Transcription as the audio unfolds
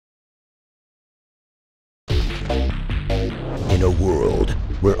In a world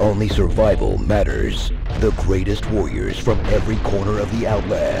where only survival matters, the greatest warriors from every corner of the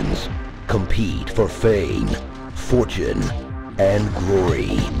Outlands compete for fame, fortune, and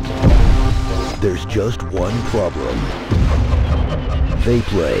glory. There's just one problem. They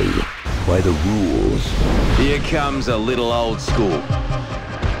play by the rules. Here comes a little old school.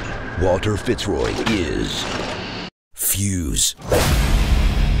 Walter Fitzroy is Fuse.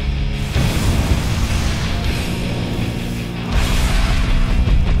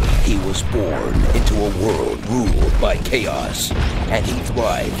 He was born into a world ruled by chaos, and he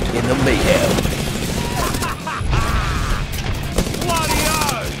thrived in the mayhem.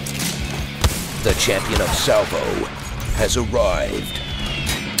 Bloody-o! The champion of Salvo has arrived.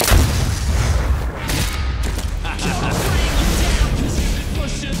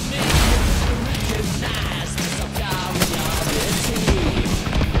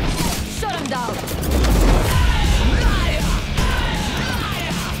 Shut him down!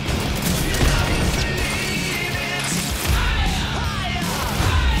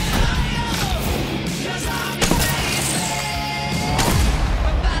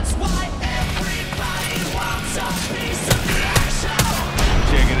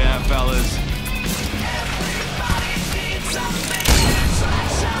 Check it out, fellas.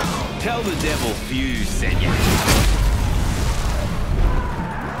 Tell the devil Fuse sent you.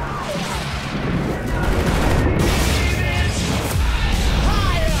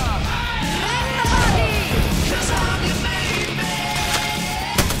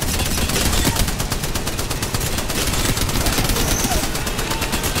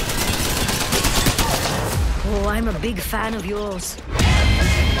 Oh, I'm a big fan of yours.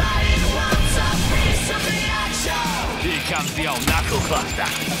 Here comes the old knuckle cluster.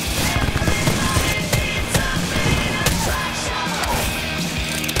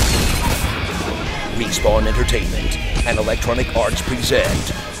 Respawn Entertainment and Electronic Arts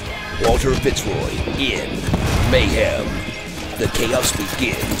present Walter Fitzroy in Mayhem. The chaos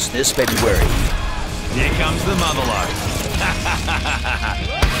begins this February. Here comes the motherlode.